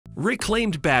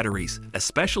Reclaimed batteries,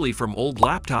 especially from old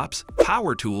laptops,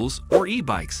 power tools, or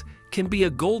e-bikes, can be a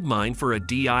goldmine for a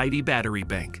DID battery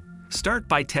bank. Start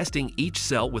by testing each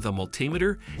cell with a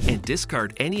multimeter and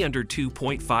discard any under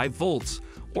 2.5 volts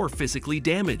or physically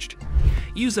damaged.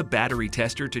 Use a battery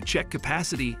tester to check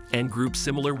capacity and group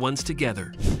similar ones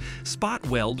together. Spot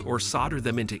weld or solder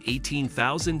them into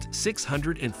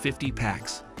 18,650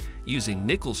 packs, using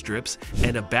nickel strips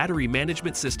and a battery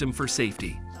management system for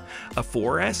safety. A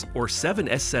 4S or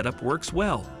 7S setup works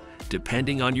well,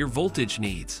 depending on your voltage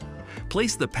needs.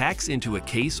 Place the packs into a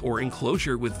case or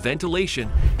enclosure with ventilation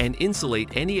and insulate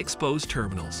any exposed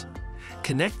terminals.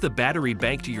 Connect the battery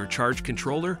bank to your charge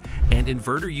controller and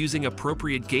inverter using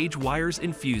appropriate gauge wires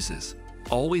and fuses.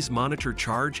 Always monitor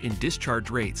charge and discharge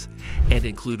rates and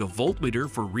include a voltmeter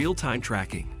for real-time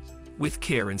tracking. With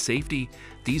care and safety,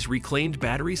 these reclaimed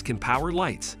batteries can power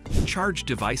lights, charge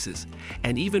devices,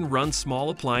 and even run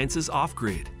small appliances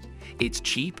off-grid. It's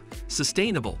cheap,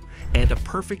 sustainable, and a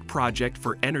perfect project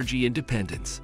for energy independence.